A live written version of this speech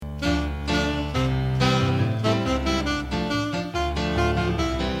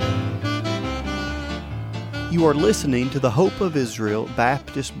You are listening to the Hope of Israel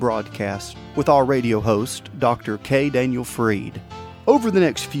Baptist broadcast with our radio host, Dr. K. Daniel Freed. Over the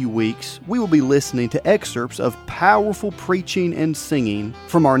next few weeks, we will be listening to excerpts of powerful preaching and singing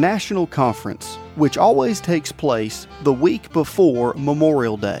from our national conference, which always takes place the week before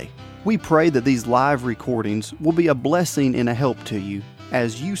Memorial Day. We pray that these live recordings will be a blessing and a help to you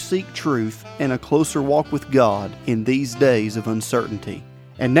as you seek truth and a closer walk with God in these days of uncertainty.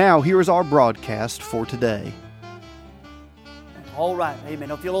 And now, here is our broadcast for today. All right, amen.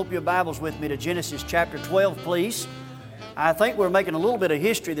 If you'll open your Bibles with me to Genesis chapter 12, please. I think we're making a little bit of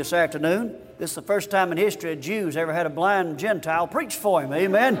history this afternoon. This is the first time in history a Jew's ever had a blind Gentile preach for him,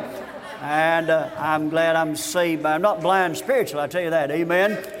 amen. And I'm glad I'm saved. I'm not blind spiritually, I tell you that,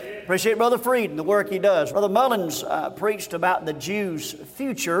 amen. Appreciate Brother Freed and the work he does. Brother Mullins preached about the Jews'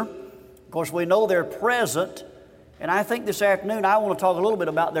 future. Of course, we know their present. And I think this afternoon I want to talk a little bit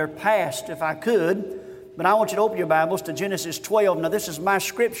about their past, if I could. But I want you to open your Bibles to Genesis 12. Now, this is my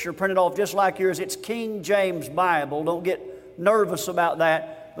scripture printed off just like yours. It's King James Bible. Don't get nervous about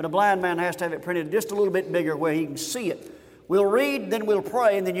that. But a blind man has to have it printed just a little bit bigger where he can see it. We'll read, then we'll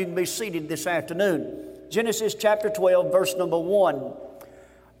pray, and then you can be seated this afternoon. Genesis chapter 12, verse number 1.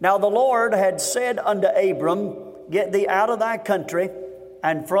 Now the Lord had said unto Abram, Get thee out of thy country,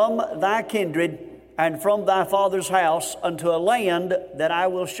 and from thy kindred, and from thy father's house, unto a land that I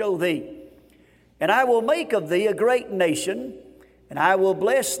will show thee. And I will make of thee a great nation, and I will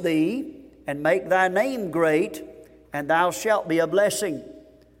bless thee, and make thy name great, and thou shalt be a blessing.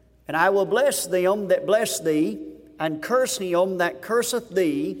 And I will bless them that bless thee, and curse him that curseth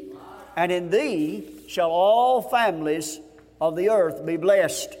thee, and in thee shall all families of the earth be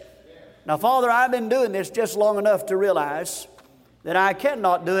blessed. Now, Father, I've been doing this just long enough to realize that I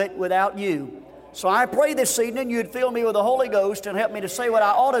cannot do it without you. So I pray this evening you'd fill me with the Holy Ghost and help me to say what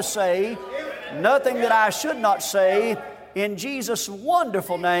I ought to say, nothing that I should not say, in Jesus'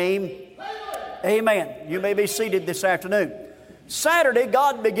 wonderful name, amen. You may be seated this afternoon. Saturday,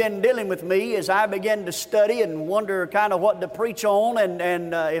 God began dealing with me as I began to study and wonder kind of what to preach on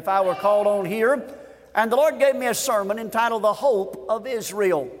and if I were called on here. And the Lord gave me a sermon entitled The Hope of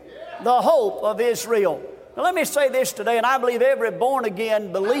Israel. The Hope of Israel. Now let me say this today, and I believe every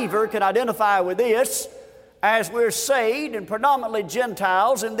born-again believer can identify with this, as we're saved, and predominantly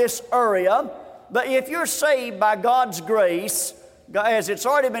Gentiles in this area. But if you're saved by God's grace, as it's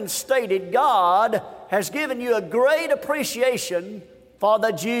already been stated, God has given you a great appreciation for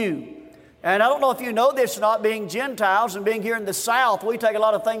the Jew. And I don't know if you know this or not, being Gentiles and being here in the South, we take a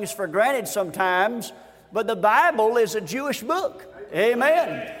lot of things for granted sometimes, but the Bible is a Jewish book.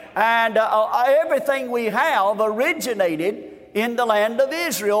 Amen. And everything we have originated in the land of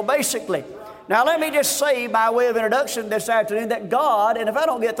Israel, basically. Now, let me just say by way of introduction this afternoon that God, and if I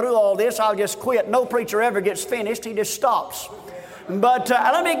don't get through all this, I'll just quit. No preacher ever gets finished. He just stops. But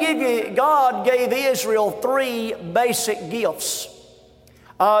let me give you, God gave Israel three basic gifts.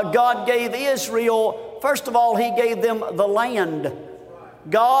 God gave Israel, first of all, He gave them the land.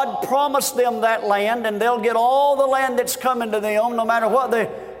 God promised them that land, and they'll get all the land that's coming to them, no matter what the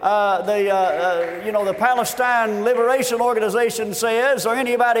Palestine Liberation Organization says, or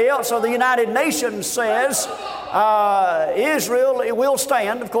anybody else, or the United Nations says. Israel, it will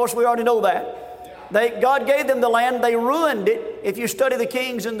stand. Of course, we already know that. God gave them the land. They ruined it. If you study the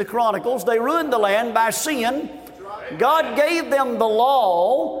Kings and the Chronicles, they ruined the land by sin. God gave them the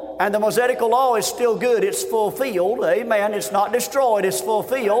law, and the Mosaical law is still good. It's fulfilled. Amen. It's not destroyed. It's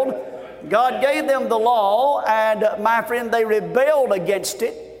fulfilled. God gave them the law, and my friend, they rebelled against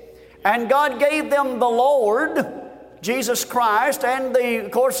it. And God gave them the Lord, Jesus Christ, and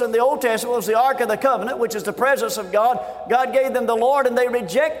of course in the Old Testament was the Ark of the Covenant, which is the presence of God. God gave them the Lord, and they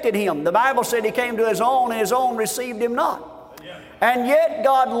rejected Him. The Bible said He came to His own, and His own received Him not. And yet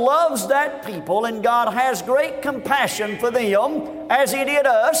God loves that people, and God has great compassion for them, as He did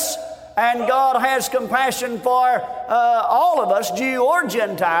us. And God has compassion for all of us, Jew or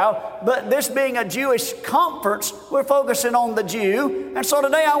Gentile. But this being a Jewish conference, we're focusing on the Jew. And so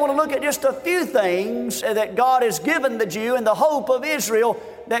today I want to look at just a few things that God has given the Jew and the hope of Israel,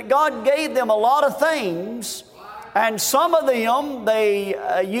 that God gave them a lot of things. And some of them they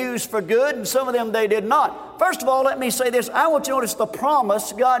used for good, and some of them they did not. First of all, let me say this. I want you to notice the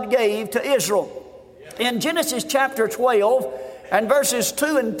promise God gave to Israel. In Genesis chapter 12 and verses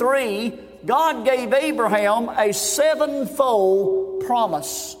 2 and 3, God gave Abraham a sevenfold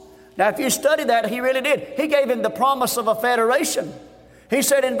promise. Now, if you study that, He really did. He gave him the promise of a federation. He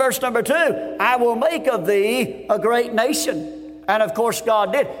said in verse number 2, I will make of thee a great nation. And of course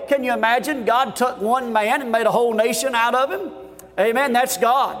God did. Can you imagine? God took one man and made a whole nation out of him. Amen. That's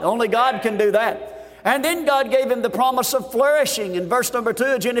God. Only God can do that. And then God gave him the promise of flourishing. In verse number 2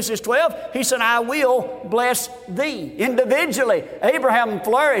 of Genesis 12, He said, I will bless thee. Individually, Abraham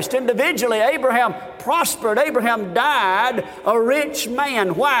flourished. Individually, Abraham prospered. Abraham died a rich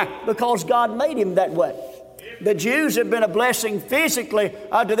man. Why? Because God made him that way. The Jews have been a blessing physically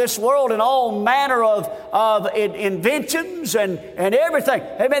to this world in all manner of inventions and everything.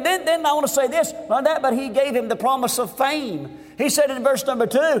 Amen. Then I want to say this on that, but He gave him the promise of fame. He said in verse number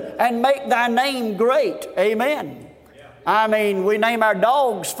 2, and make thy name great. Amen. I mean, we name our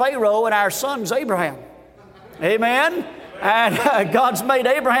dogs Pharaoh and our sons Abraham. Amen. And God's made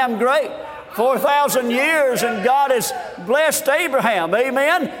Abraham great. 4,000 years and God has blessed Abraham.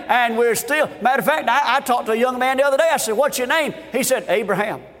 Amen. And we're still, matter of fact, I talked to a young man the other day. I said, what's your name? He said,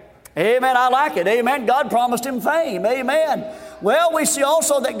 Abraham. Amen. I like it. Amen. God promised him fame. Amen. Well, we see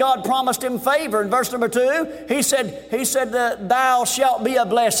also that God promised him favor. In verse number 2, He said, thou shalt be a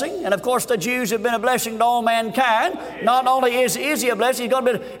blessing. And of course, the Jews have been a blessing to all mankind. Not only is He a blessing, He's going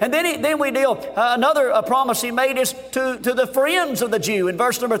to be. And then we deal, another promise He made is to the friends of the Jew. In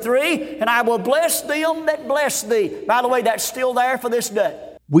verse number 3, and I will bless them that bless thee. By the way, that's still there for this day.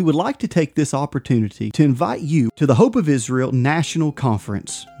 We would like to take this opportunity to invite you to the Hope of Israel National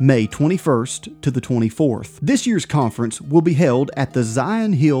Conference, May 21st to the 24th. This year's conference will be held at the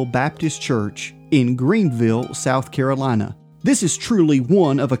Zion Hill Baptist Church in Greenville, South Carolina. This is truly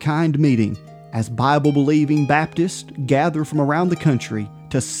one-of-a-kind meeting as Bible-believing Baptists gather from around the country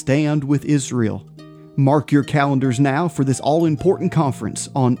to stand with Israel. Mark your calendars now for this all-important conference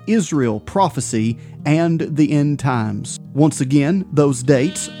on Israel, prophecy, and the end times. Once again, those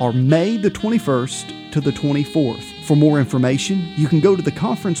dates are May the 21st to the 24th. For more information, you can go to the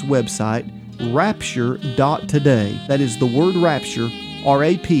conference website, rapture.today. That is the word rapture,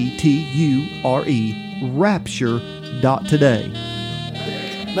 R-A-P-T-U-R-E, rapture.today.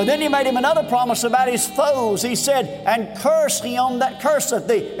 But then He made him another promise about his foes. He said, and curse him that curseth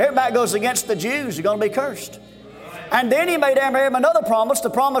thee. Everybody goes against the Jews, you're going to be cursed. And then He made Abraham another promise, the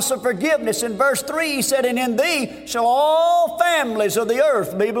promise of forgiveness. In verse 3, He said, and in thee shall all families of the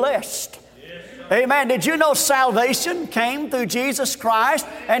earth be blessed. Amen. Did you know salvation came through Jesus Christ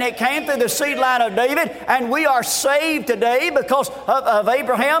and it came through the seed line of David? And we are saved today because of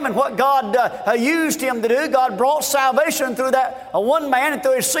Abraham and what God used him to do. God brought salvation through that one man and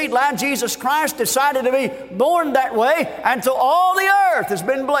through his seed line. Jesus Christ decided to be born that way. And so all the earth has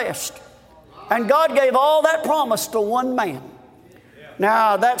been blessed. And God gave all that promise to one man.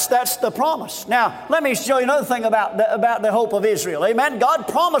 Now, that's the promise. Now, let me show you another thing about the hope of Israel. Amen. God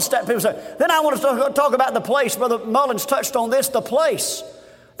promised that. Then I want to talk about the place. Brother Mullins touched on this, the place.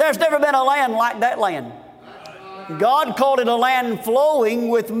 There's never been a land like that land. God called it a land flowing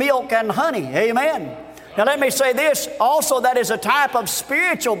with milk and honey. Amen. Now, let me say this. Also, that is a type of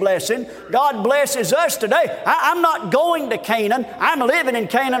spiritual blessing. God blesses us today. I'm not going to Canaan. I'm living in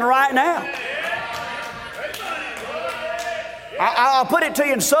Canaan right now. I'll put it to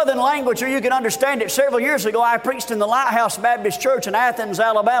you in Southern language or you can understand it. Several years ago, I preached in the Lighthouse Baptist Church in Athens,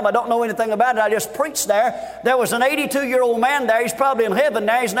 Alabama. I don't know anything about it. I just preached there. There was an 82-year-old man there. He's probably in heaven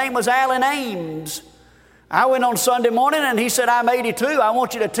now. His name was Alan Ames. I went on Sunday morning and he said, I'm 82. I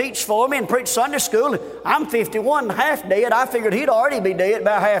want you to teach for me and preach Sunday school. I'm 51, half dead. I figured he'd already be dead,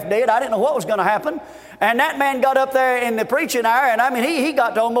 about half dead. I didn't know what was going to happen. And that man got up there in the preaching hour, and I mean, he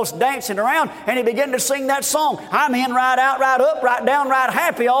got to almost dancing around, and he began to sing that song. I'm in, right out, right up, right down, right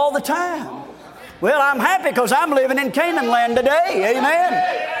happy all the time. Well, I'm happy because I'm living in Canaan land today.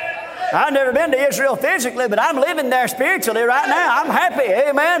 Amen. I've never been to Israel physically, but I'm living there spiritually right now. I'm happy.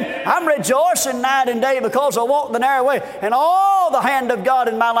 Amen. I'm rejoicing night and day because I walk the narrow way, and all the hand of God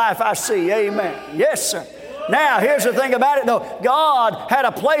in my life I see. Amen. Yes, sir. Now, here's the thing about it, though. God had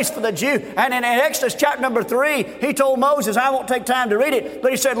a place for the Jew. And in Exodus chapter number 3, He told Moses, I won't take time to read it,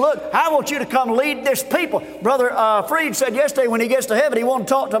 but He said, look, I want you to come lead this people. Brother Freed said yesterday when he gets to heaven, he won't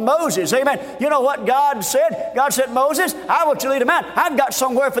talk to Moses. Amen. You know what God said? God said, Moses, I want you to lead them out. I've got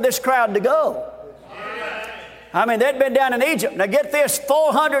somewhere for this crowd to go. I mean, they'd been down in Egypt. Now, get this,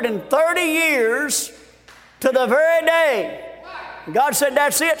 430 years to the very day. God said,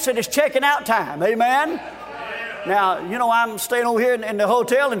 that's it. Said it's checking out time. Amen. Now, you know, I'm staying over here in the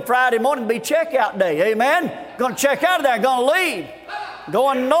hotel, and Friday morning will be checkout day. Amen. Going to check out of there. Going to leave.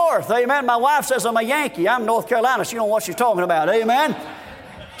 Going north. Amen. My wife says I'm a Yankee. I'm North Carolina. She don't know what she's talking about. Amen.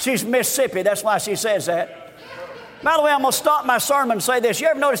 She's Mississippi. That's why she says that. By the way, I'm going to stop my sermon and say this. You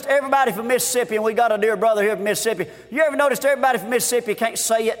ever noticed everybody from Mississippi, and we got a dear brother here from Mississippi, you ever noticed everybody from Mississippi can't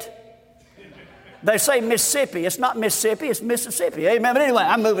say it? They say Mississippi. It's not Mississippi, it's Mississippi. Amen. But anyway,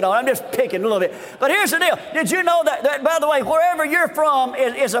 I'm moving on. I'm just picking a little bit. But here's the deal. Did you know that by the way, wherever you're from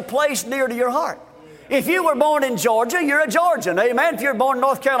is a place near to your heart? If you were born in Georgia, you're a Georgian. Amen. If you're born in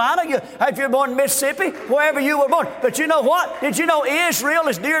North Carolina, if you're born in Mississippi, wherever you were born. But you know what? Did you know Israel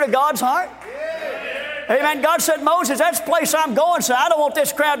is dear to God's heart? Amen. God said, Moses, that's the place I'm going. So I don't want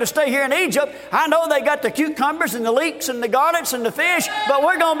this crowd to stay here in Egypt. I know they got the cucumbers and the leeks and the garnets and the fish, but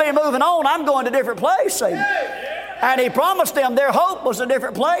we're going to be moving on. I'm going to a different place. Amen. And He promised them their hope was a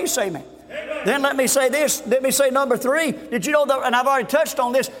different place. Amen. Then let me say this. Let me say number 3. Did you know that, and I've already touched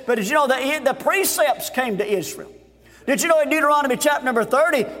on this, but did you know that the precepts came to Israel? Did you know in Deuteronomy chapter number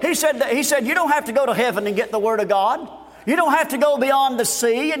 30, he said you don't have to go to heaven and get the Word of God. You don't have to go beyond the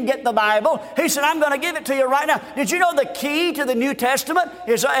sea and get the Bible. He said, I'm going to give it to you right now. Did you know the key to the New Testament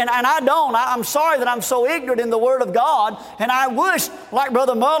is, and I'm sorry that I'm so ignorant in the Word of God, and I wish, like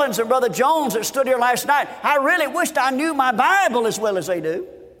Brother Mullins and Brother Jones that stood here last night, I really wished I knew my Bible as well as they do.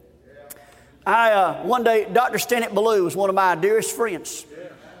 One day, Dr. Stennett Ballou was one of my dearest friends.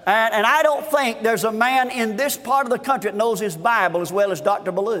 And I don't think there's a man in this part of the country that knows his Bible as well as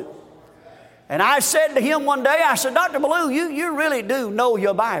Dr. Ballou. And I said to him one day, I said, Dr. Ballou, you really do know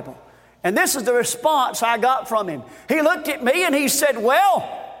your Bible. And this is the response I got from him. He looked at me and he said, well,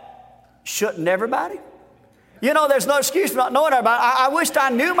 shouldn't everybody? You know, there's no excuse for not knowing our Bible. I wished I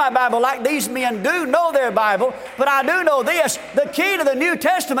knew my Bible like these men do know their Bible, but I do know this. The key to the New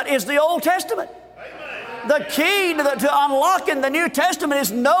Testament is the Old Testament. The key to unlocking the New Testament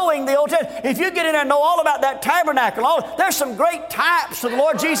is knowing the Old Testament. If you get in there and know all about that tabernacle, there's some great types of the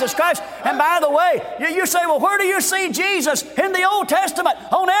Lord Jesus Christ. And by the way, you say, well, where do you see Jesus? In the Old Testament,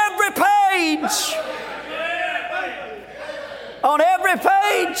 on every page. On every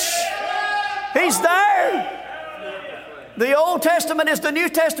page. He's there. The Old Testament is the New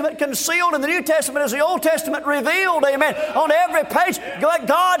Testament concealed, and the New Testament is the Old Testament revealed. Amen. On every page,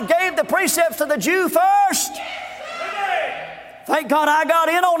 God gave the precepts to the Jew first. Thank God I got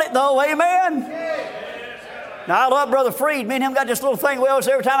in on it, though. Amen. Now, I love Brother Freed. Me and him got this little thing we always,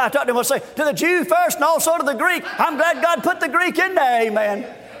 every time I talk to him, we'll say, to the Jew first and also to the Greek. I'm glad God put the Greek in there. Amen.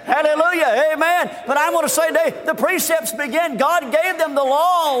 Hallelujah, amen. But I want to say today, the precepts began. God gave them the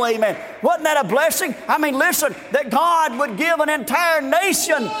law, amen. Wasn't that a blessing? I mean, listen, that God would give an entire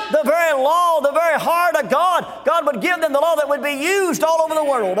nation the very law, the very heart of God. God would give them the law that would be used all over the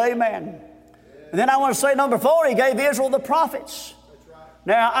world, amen. And then I want to say number 4, He gave Israel the prophets.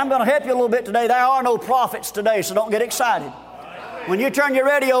 Now, I'm going to help you a little bit today. There are no prophets today, so don't get excited. When you turn your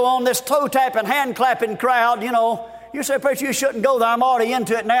radio on, this toe-tapping, hand-clapping crowd, you know, you say, preacher, you shouldn't go there. I'm already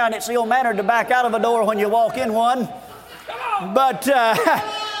into it now, and it's ill mannered to back out of a door when you walk in one. But you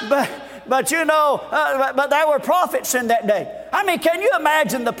know, but there were prophets in that day. I mean, can you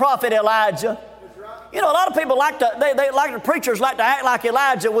imagine the prophet Elijah? You know, a lot of people preachers like to act like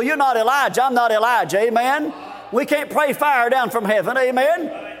Elijah. Well, you're not Elijah. I'm not Elijah. Amen. We can't pray fire down from heaven. Amen.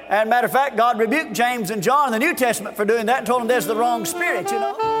 And matter of fact, God rebuked James and John in the New Testament for doing that and told them there's the wrong spirit, you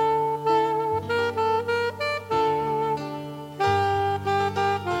know.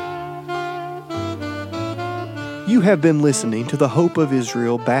 You have been listening to the Hope of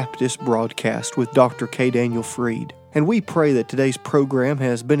Israel Baptist broadcast with Dr. K. Daniel Freed, and we pray that today's program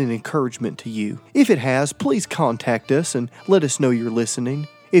has been an encouragement to you. If it has, please contact us and let us know you're listening.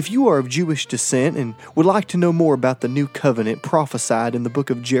 If you are of Jewish descent and would like to know more about the new covenant prophesied in the book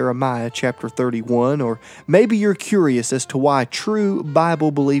of Jeremiah chapter 31, or maybe you're curious as to why true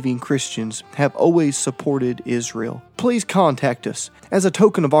Bible-believing Christians have always supported Israel, please contact us. As a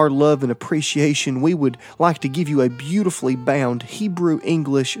token of our love and appreciation, we would like to give you a beautifully bound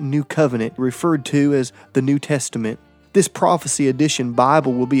Hebrew-English New Covenant referred to as the New Testament. This Prophecy Edition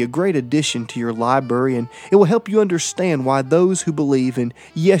Bible will be a great addition to your library, and it will help you understand why those who believe in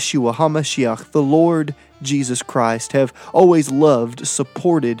Yeshua HaMashiach, the Lord Jesus Christ, have always loved,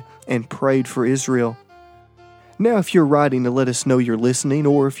 supported, and prayed for Israel. Now, if you're writing to let us know you're listening,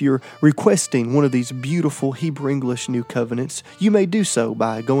 or if you're requesting one of these beautiful Hebrew-English New Covenants, you may do so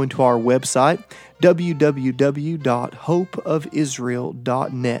by going to our website,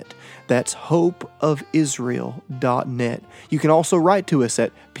 www.hopeofisrael.net. That's hopeofisrael.net. You can also write to us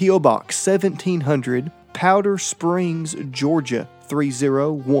at P.O. Box 1700, Powder Springs, Georgia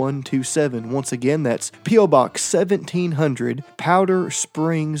 30127. Once again, that's P.O. Box 1700, Powder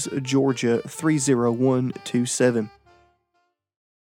Springs, Georgia 30127.